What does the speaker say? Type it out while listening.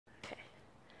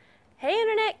Hey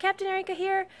Internet, Captain Erica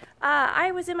here.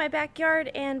 I was in my backyard,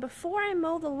 and before I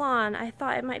mow the lawn, I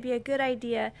thought it might be a good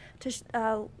idea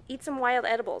to eat some wild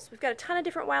edibles. We've got a ton of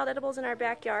different wild edibles in our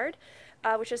backyard,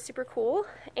 which is super cool,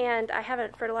 and I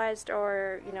haven't fertilized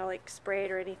or, like sprayed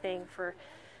or anything for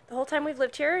the whole time we've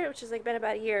lived here, which has been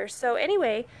about a year. So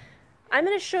anyway, I'm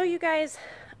going to show you guys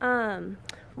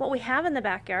what we have in the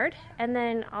backyard, and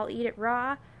then I'll eat it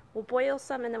raw. We'll boil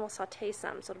some, and then we'll saute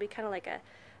some, so it'll be kind of like a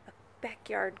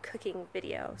backyard cooking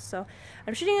video. So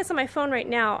I'm shooting this on my phone right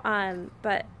now,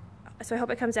 so I hope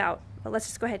it comes out, but let's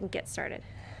just go ahead and get started.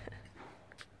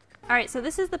 Alright, so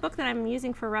this is the book that I'm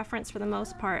using for reference for the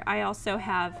most part. I also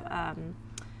have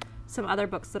some other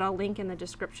books that I'll link in the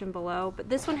description below, but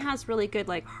this one has really good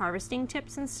harvesting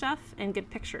tips and stuff and good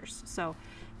pictures, so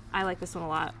I like this one a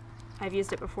lot. I've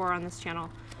used it before on this channel,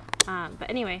 but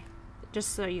anyway,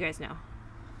 just so you guys know.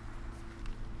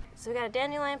 So we got a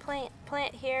dandelion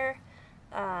plant here.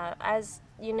 As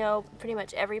you know, pretty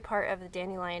much every part of the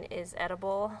dandelion is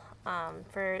edible.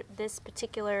 For this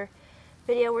particular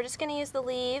video, we're just going to use the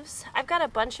leaves. I've got a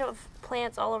bunch of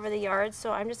plants all over the yard,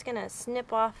 so I'm just going to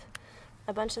snip off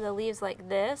a bunch of the leaves like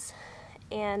this,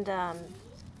 and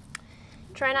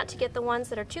try not to get the ones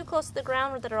that are too close to the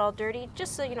ground or that are all dirty,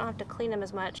 just so you don't have to clean them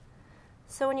as much.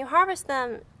 So when you harvest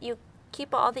them, you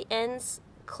keep all the ends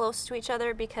close to each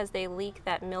other because they leak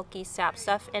that milky sap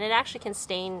stuff, and it actually can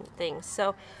stain things.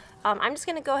 So I'm just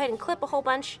going to go ahead and clip a whole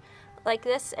bunch like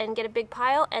this and get a big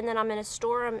pile, and then I'm going to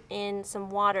store them in some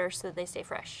water so that they stay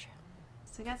fresh.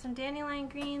 So I got some dandelion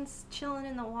greens chilling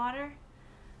in the water.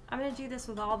 I'm going to do this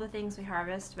with all the things we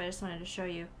harvest, but I just wanted to show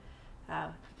you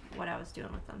what I was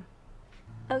doing with them.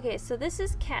 Okay, so this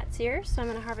is cat's ear, so I'm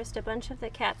going to harvest a bunch of the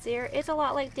cat's ear. It's a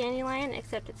lot like dandelion,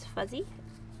 except it's fuzzy.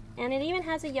 And it even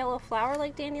has a yellow flower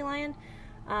like dandelion,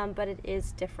 but it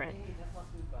is different.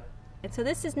 And so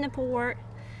this is nipplewort.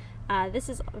 This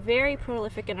is very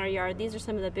prolific in our yard. These are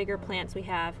some of the bigger plants we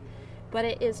have, but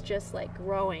it is just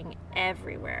growing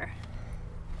everywhere.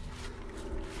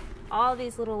 All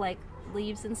these little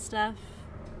leaves and stuff,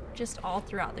 just all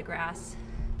throughout the grass.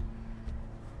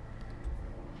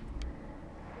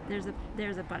 There's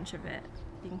a bunch of it.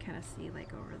 You can kind of see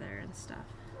over there and stuff.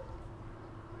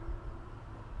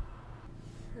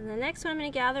 And the next one I'm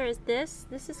going to gather is this.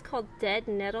 This is called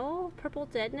dead-nettle, purple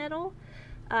dead-nettle.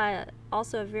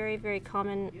 Also very, very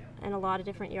common in a lot of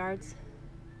different yards.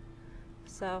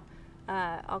 So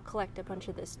I'll collect a bunch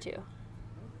of this too.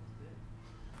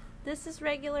 This is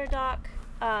regular dock.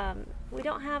 We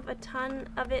don't have a ton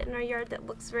of it in our yard that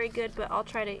looks very good, but I'll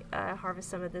try to harvest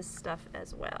some of this stuff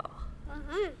as well.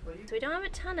 So we don't have a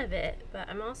ton of it, but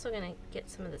I'm also going to get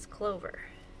some of this clover.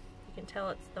 You can tell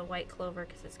it's the white clover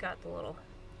because it's got the little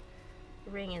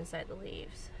ring inside the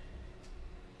leaves.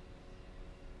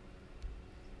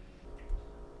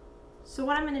 So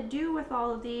what I'm going to do with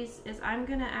all of these is I'm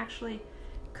going to actually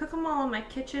cook them all in my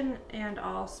kitchen, and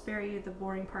I'll spare you the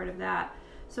boring part of that.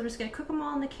 So I'm just going to cook them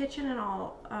all in the kitchen, and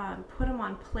I'll put them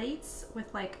on plates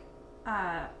with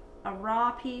a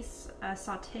raw piece, a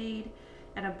sauteed,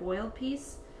 and a boiled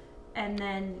piece, and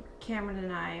then Cameron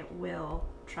and I will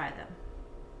try them.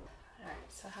 Alright,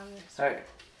 so how many? Alright,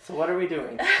 so what are we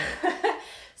doing?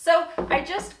 So I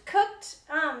just cooked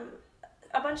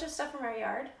a bunch of stuff from our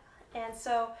yard, and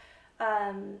so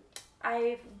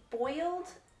I've boiled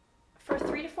for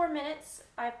 3 to 4 minutes.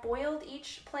 I've boiled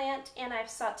each plant, and I've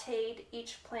sauteed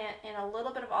each plant in a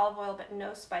little bit of olive oil, but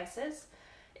no spices,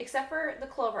 except for the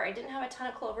clover. I didn't have a ton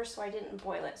of clover, so I didn't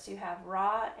boil it. So you have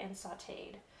raw and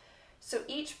sauteed. So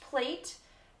each plate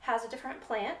has a different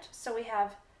plant. So we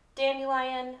have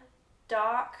dandelion,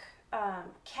 dock,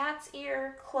 cat's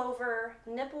ear, clover,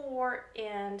 nipplewort,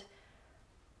 and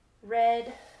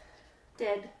red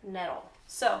dead-nettle.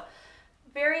 So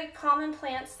very common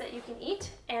plants that you can eat,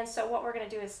 and so what we're going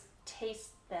to do is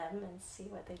taste them and see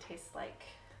what they taste like.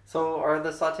 So are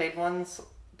the sauteed ones,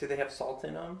 do they have salt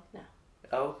in them? No.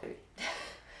 Oh, okay.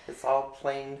 It's all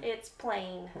plain. It's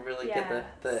plain. Really yeah.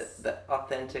 Get the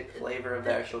authentic flavor of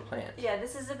the actual plant. Yeah,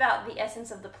 this is about the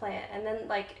essence of the plant, and then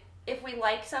if we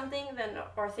like something, then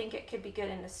or think it could be good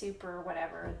in a soup or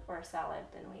whatever, or a salad,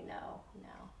 then we know.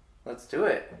 Let's do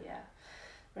it. Yeah.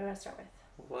 What do you want to start with?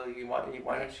 Well,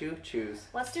 why don't you choose?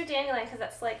 Let's do dandelion because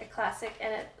that's a classic,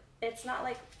 and it's not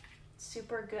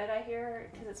super good, I hear,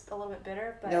 because it's a little bit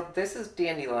bitter. But now this is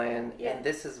dandelion, yeah. And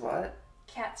this is what?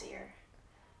 Cat's ear.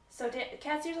 So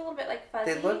cat's ear's a little bit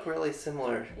fuzzy. They look really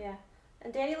similar. Yeah,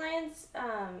 and dandelion's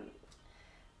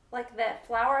the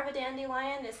flower of a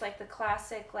dandelion is the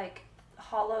classic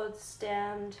hollowed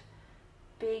stemmed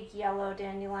big yellow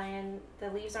dandelion. The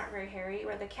leaves aren't very hairy.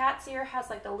 Where the cat's ear has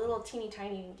like the little teeny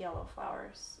tiny yellow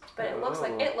flowers, but it looks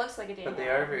like a dandelion. But they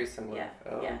are very similar. Yeah.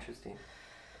 Oh, yeah. interesting.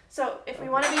 So if we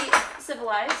want to be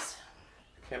civilized,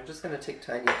 okay, I'm just gonna take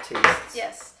tiny tastes.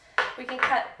 yes, we can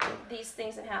cut these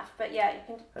things in half. But yeah, you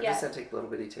can. I'm just gonna take little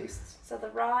bitty tastes. So the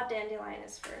raw dandelion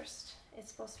is first.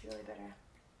 It's supposed to be really bitter.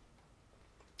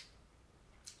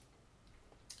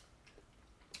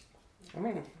 I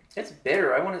mean, it's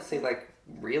bitter. I wouldn't say like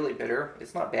really bitter.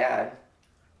 It's not bad.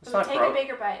 It's not take a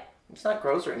bigger bite. It's not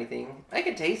gross or anything. I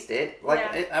can taste it.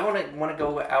 Like I want to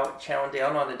go out chowing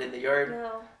down on it in the yard.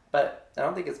 No. But I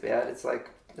don't think it's bad. It's like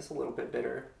just a little bit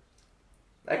bitter.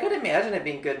 I could imagine it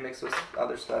being good mixed with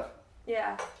other stuff.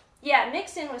 Yeah. Yeah,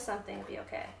 mixed in with something would be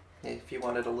okay. If you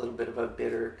wanted a little bit of a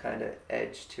bitter kind of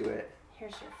edge to it.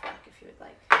 Here's your fork if you would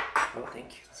like. Oh,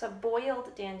 thank you. So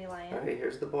boiled dandelion. Okay,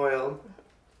 here's the boiled.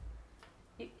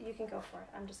 You can go for it.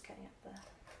 I'm just cutting up the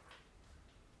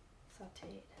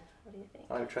sauteed. What do you think?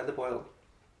 I've tried the boiled.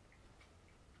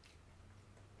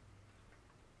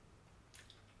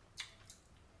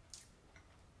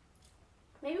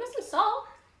 Maybe with some salt.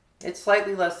 It's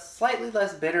slightly less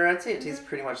bitter. I'd say it tastes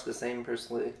pretty much the same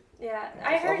personally. Yeah,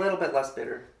 It's a little bit less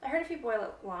bitter. I heard if you boil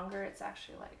it longer, it's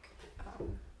actually like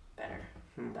better.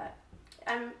 But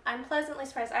I'm pleasantly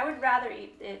surprised. I would rather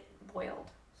eat it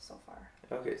boiled so far.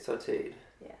 Okay, sauteed.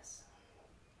 Yes.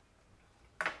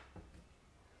 I'll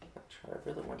try. I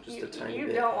really want just a tiny bit.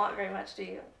 You don't want very much, do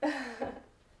you?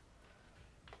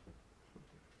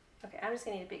 Okay, I'm just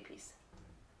gonna eat a big piece.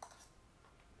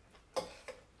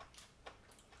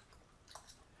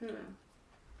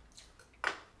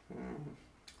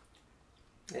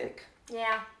 Ick.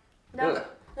 Yeah. No.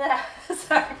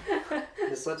 Sorry.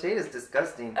 The sauteed is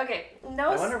disgusting. Okay. No.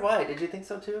 I wonder why. Did you think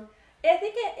so too? I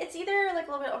think it's either like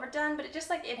a little bit overdone, but it just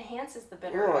like enhances the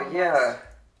bitter. Oh yeah.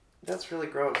 That's really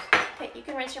gross. Okay, you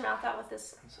can rinse your mouth out with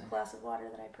this glass of water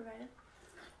that I provided.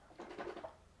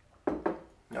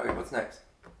 Okay, what's next?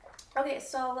 Okay,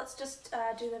 so let's just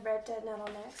do the red dead-nettle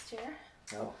next here.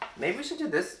 Oh, maybe we should do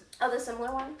this. Oh, the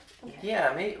similar one? Okay.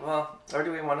 Yeah, maybe. Well, or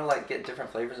do we want to like get different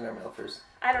flavors in our mouth first?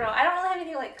 I don't know. I don't really have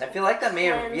anything like. I feel like that may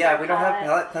have. Yeah, we don't have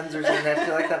palate cleansers, and I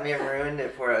feel like that may have ruined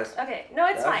it for us. Okay, no,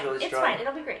 it's fine. Really it's fine.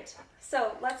 It'll be great.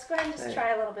 So let's go ahead and just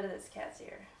try a little bit of this cat's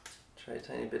ear. Try a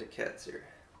tiny bit of cat's ear.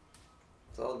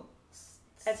 It's all.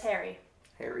 It's hairy.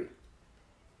 Hairy.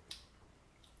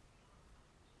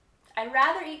 I'd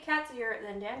rather eat cat's ear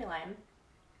than dandelion.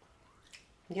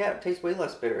 Yeah, it tastes way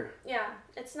less bitter. Yeah,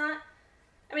 it's not.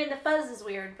 I mean, the fuzz is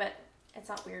weird, but it's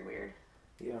not weird.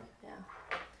 Yeah. Yeah.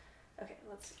 Okay,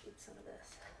 let's eat some of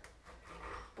this.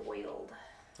 Boiled.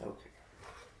 Okay.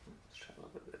 Let's try a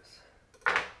little bit of this.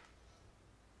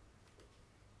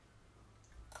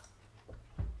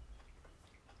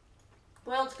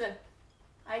 Boiled's good.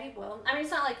 I'd eat boiled. I mean,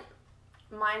 it's not like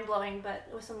mind-blowing, but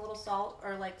with some little salt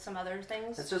or like some other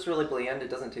things. It's just really bland. It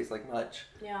doesn't taste like much.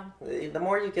 Yeah. The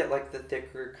more you get like the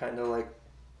thicker kind of like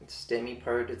stemmy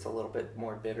part, it's a little bit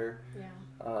more bitter. Yeah.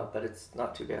 But it's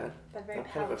not too bad. But very I'm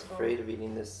kind of palatable. afraid of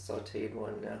eating this sauteed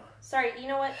one now. Sorry, you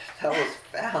know what? That was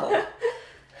foul.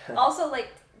 Also, like,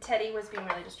 Teddy was being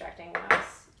really distracting when I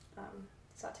was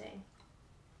sauteing.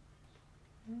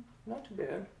 Not too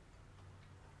bad.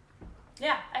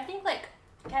 Yeah, I think like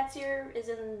cat's ear is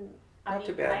in. Not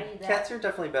too bad. Cat's ear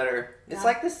definitely better. Yeah. It's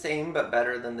like the same but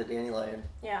better than the dandelion.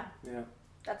 Yeah. Yeah.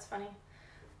 That's funny.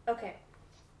 Okay.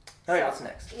 Alright, what's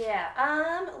next? Yeah.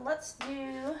 Let's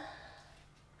do.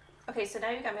 Okay, so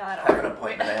now you got me all out of I have order. an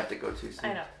appointment I have to go to soon.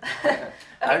 I know. Okay.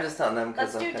 I'm just telling them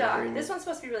because let's I'm do kind of dog. This one's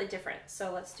supposed to be really different,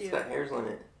 so let's do. It's got hairs on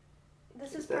it.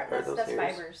 This is part. That's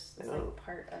fibers. It's like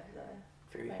part of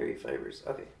the. Very hairy fibers.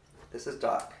 Okay, this is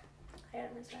dock. I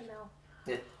haven't rinsed my mouth.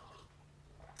 Yeah.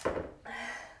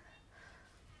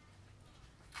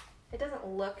 It doesn't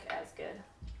look as good.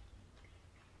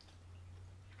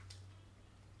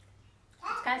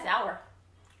 It's kind of sour.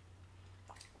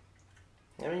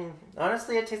 I mean,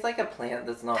 honestly, it tastes like a plant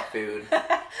that's not food.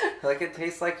 Like, it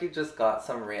tastes like you just got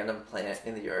some random plant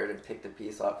in the yard and picked a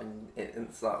piece off, and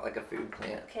it's not like a food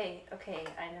plant. Okay,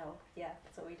 I know. Yeah,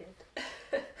 that's what we did.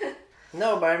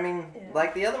 No, but I mean,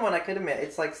 like the other one, I could admit,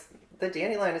 it's like, the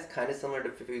dandelion is kind of similar to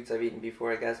foods I've eaten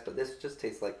before, I guess, but this just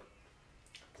tastes like,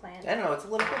 plant. I don't know, it's a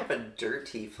little bit of a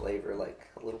dirty flavor, like,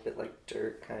 a little bit like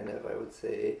dirt, kind of, I would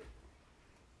say.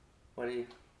 What do you...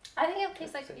 I think it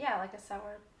tastes like, like a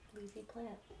sour, leafy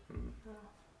plant. Oh,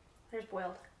 there's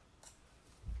boiled.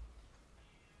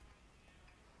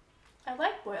 I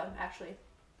like boiled, actually.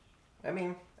 I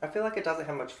mean, I feel like it doesn't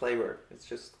have much flavor. It's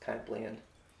just kind of bland.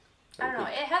 I don't know.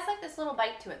 It has like this little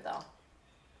bite to it, though.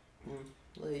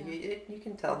 You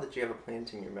can tell that you have a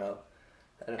plant in your mouth.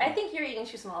 I don't know. I think you're eating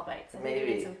too small bites. I think you're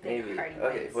eating some big hearty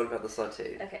bites. Okay, what about the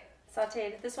sauteed? Okay,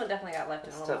 sauteed. This one definitely got left in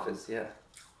a This little stuff is, yeah,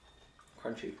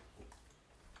 crunchy.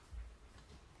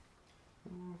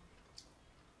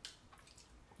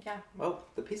 Yeah. Oh,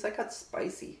 the piece I got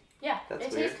spicy. Yeah, That's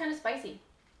it weird. tastes kind of spicy.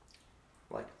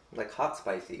 Like hot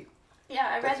spicy. Yeah,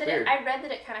 I read That's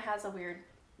that it kind of has a weird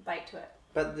bite to it.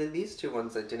 But these two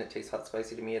ones that didn't taste hot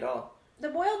spicy to me at all. The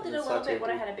boiled did And a little sauteed bit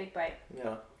when I did. had a big bite.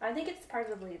 Yeah. I think it's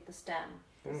probably the stem.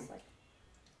 It's like,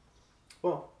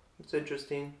 Well, it's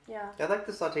interesting. yeah. I like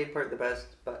the sauteed part the best,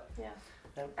 but Yeah.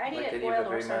 I don't I'd eat like it any of boiled it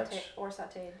very much. or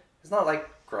sauteed. It's not like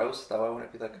gross though. I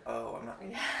wouldn't be like, oh, I'm not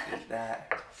gonna eat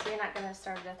that. So you're not gonna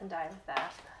starve to death and die with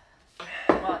that.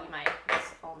 Well, you might.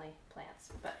 It's only plants.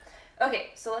 But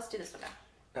okay, so let's do this one now.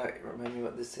 All right, remind me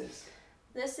what this is.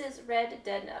 This is red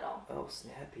dead nettle, Oh,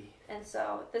 snappy. and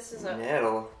so this is a.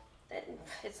 Nettle.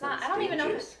 It's not. That's I don't even know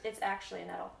if dangerous. it's actually a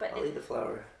nettle, but I'll eat the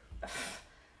flower. I'm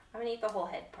gonna eat the whole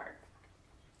head part.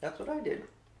 That's what I did.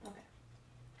 Okay.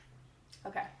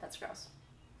 Okay, that's gross.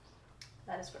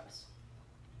 That is gross.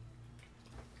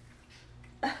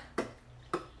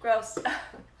 Gross.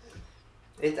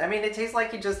 I mean, it tastes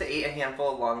like you just ate a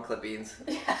handful of long clippings.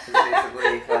 Yeah. It's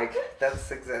basically,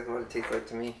 that's exactly what it tastes like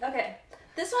to me. Okay.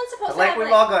 This one's supposed But to like have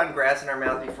we've all gotten grass in our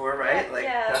mouth before, right? Yeah, Like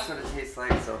yeah. that's what it tastes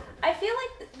like. So I feel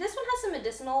like this one has some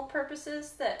medicinal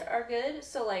purposes that are good.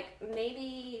 So like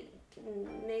maybe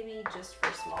just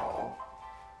for small.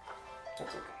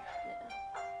 that's okay.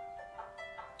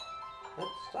 Yeah.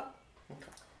 Oops, stop.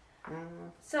 Okay.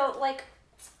 So like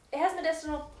it has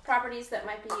medicinal properties that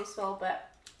might be useful, but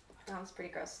it's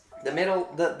pretty gross.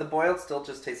 The boiled still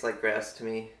just tastes like grass to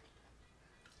me.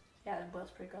 Yeah, the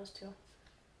boiled's pretty gross too.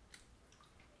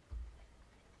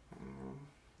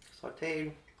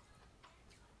 Sauteed.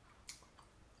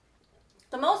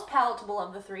 The most palatable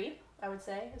of the three, I would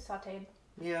say, is sauteed.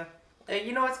 Yeah.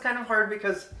 You know, it's kind of hard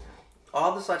because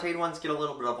all the sauteed ones get a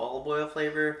little bit of olive oil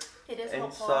flavor. It is And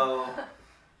helpful. so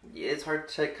it's hard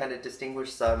to kind of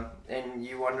distinguish some. And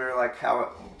you wonder like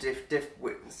how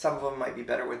some of them might be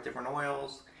better with different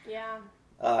oils. Yeah.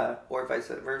 Or vice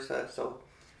versa. So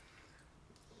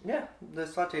yeah, the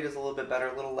sauteed is a little bit better,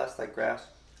 a little less like grass.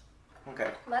 Okay.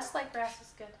 Less like grass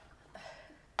is good.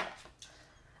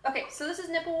 Okay, so this is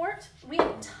nipplewort. We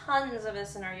have tons of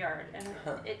this in our yard, and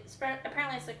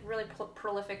apparently it's like really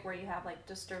prolific where you have like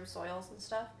disturbed soils and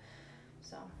stuff.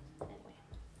 So anyway,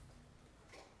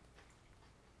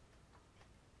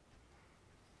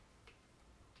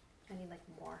 I need like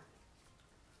more.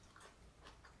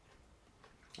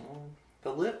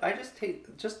 I just taste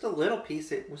just a little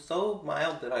piece. It was so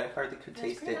mild that I hardly could It's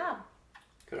taste pretty it. mild.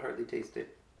 Could hardly taste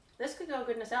it. This could go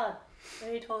good in a salad.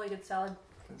 Maybe a totally good salad.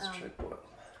 Let's try boil.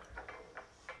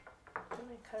 Let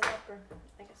me cut it up, or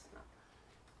I guess not.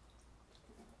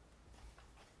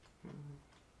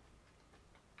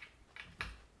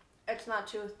 It's not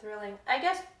too thrilling. I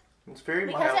guess It's very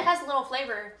because mild. it has a little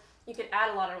flavor, you could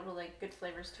add a lot of really good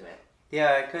flavors to it.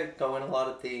 Yeah, it could go in a lot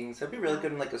of things. It'd be really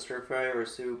good in like a stir fry or a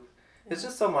soup. Yeah. It's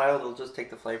just so mild, it'll just take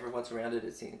the flavor of what's around it,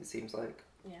 it seems like.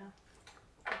 Yeah.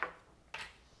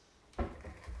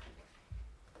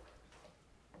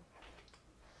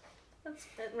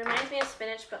 It reminds me of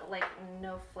spinach, but like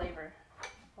no flavor.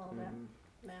 A little bit.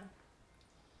 Yeah.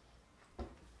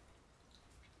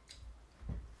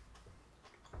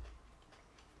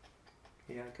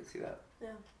 Yeah, I could see that. Yeah.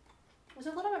 There's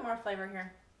a little bit more flavor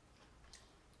here.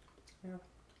 Yeah.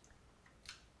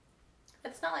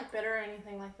 It's not like bitter or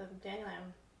anything like the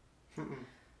dandelion. Mm-mm.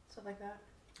 Stuff like that.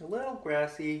 A little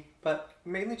grassy, but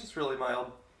mainly just really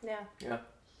mild. Yeah. Yeah.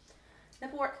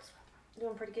 Nipplewort's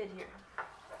doing pretty good here.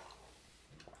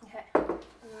 Okay. And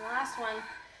the last one.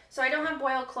 So I don't have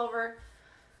boiled clover,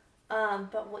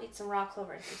 but we'll eat some raw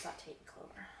clover and some sauteed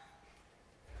clover.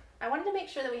 I wanted to make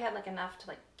sure that we had like enough to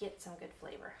like get some good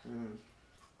flavor.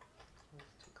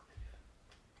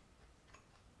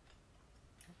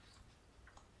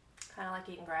 Kind of like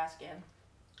eating grass again.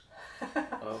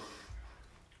 Oh.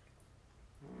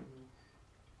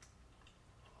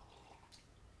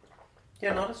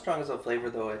 Yeah, not as strong as a flavor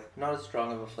though. Not as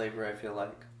strong of a flavor, I feel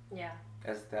like, Yeah.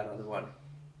 as that other one.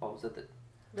 What was it?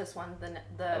 This one,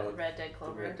 the Oh, red dead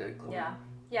clover. red dead clover. Yeah.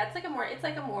 Yeah, it's like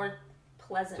a more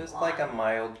pleasant Just lime. like a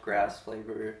mild grass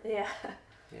flavor. Yeah.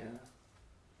 Yeah.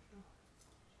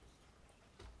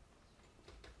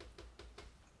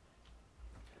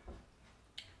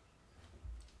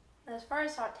 As far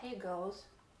as sauteed goes,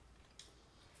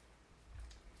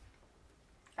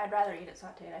 I'd rather eat it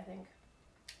sauteed, I think.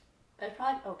 It's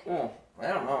probably okay. Oh, I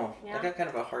don't know. Yeah. I got kind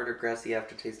of a harder grassy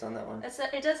aftertaste on that one.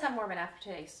 It does have more of an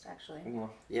aftertaste, actually.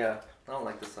 Yeah, I don't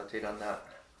like the sauteed on that.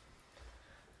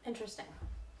 Interesting.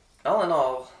 All in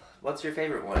all, what's your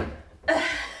favorite one?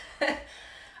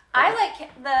 I like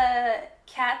the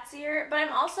cat's ear, but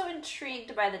I'm also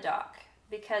intrigued by the dock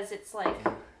because it's like,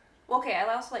 well, okay,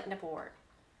 I also like nipplewort.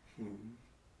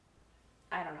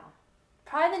 I don't know.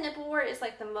 Probably the nipplewort is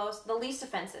like the least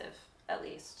offensive, at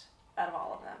least, out of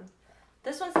all of them.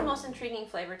 This one's the most intriguing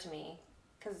flavor to me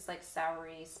because it's like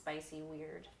soury, spicy,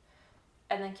 weird.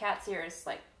 And then cat's ear is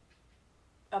like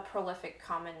a prolific,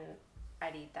 common,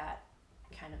 I'd eat that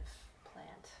kind of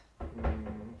plant.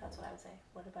 That's what I would say.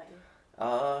 What about you?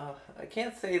 I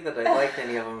can't say that I liked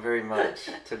any of them very much,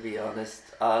 to be honest.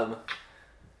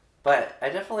 But I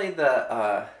definitely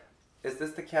is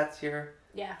this the cat's ear?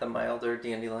 Yeah. The milder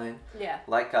dandelion? Yeah.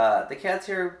 Like, the cat's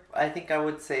ear, I think I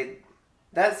would say,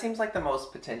 that seems like the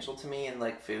most potential to me in,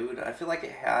 like, food. I feel like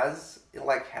it has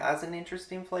an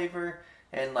interesting flavor,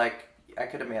 and, like, I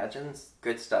could imagine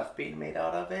good stuff being made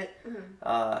out of it.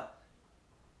 A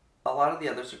lot of the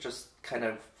others are just kind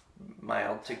of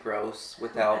mild to gross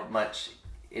without much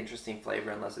interesting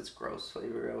flavor, unless it's gross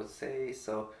flavor, I would say.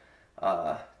 So,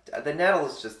 the nettle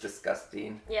is just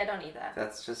disgusting. Yeah, don't eat that.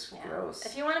 That's just gross.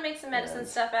 If you want to make some medicine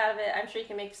stuff out of it, I'm sure you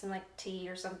can make some like tea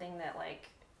or something that like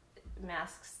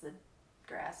masks the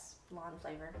grass lawn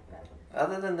flavor. But...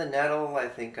 Other than the nettle, I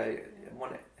think I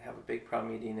wouldn't have a big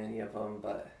problem eating any of them,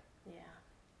 but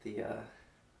I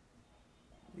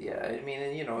mean,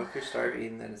 and, you know, if you're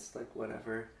starving, then it's like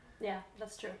whatever. Yeah,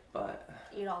 that's true. But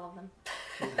eat all of them.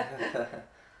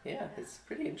 Yeah, it's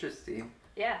pretty interesting.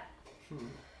 Yeah.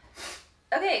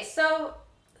 Okay, so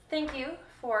thank you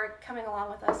for coming along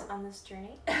with us on this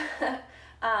journey.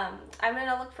 I'm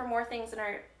gonna look for more things in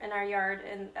our yard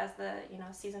and as the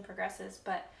season progresses.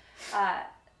 But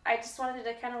I just wanted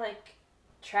to kind of like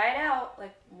try it out.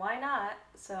 Like, why not?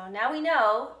 So now we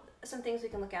know some things we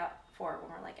can look out for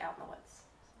when we're like out in the woods.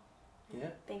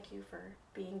 Yeah. Thank you for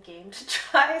being game to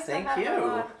try some. Thank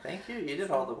you. Thank you. You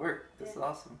did all the work. This is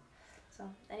awesome. So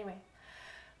anyway,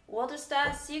 we'll just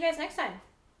see you guys next time.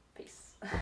 Peace.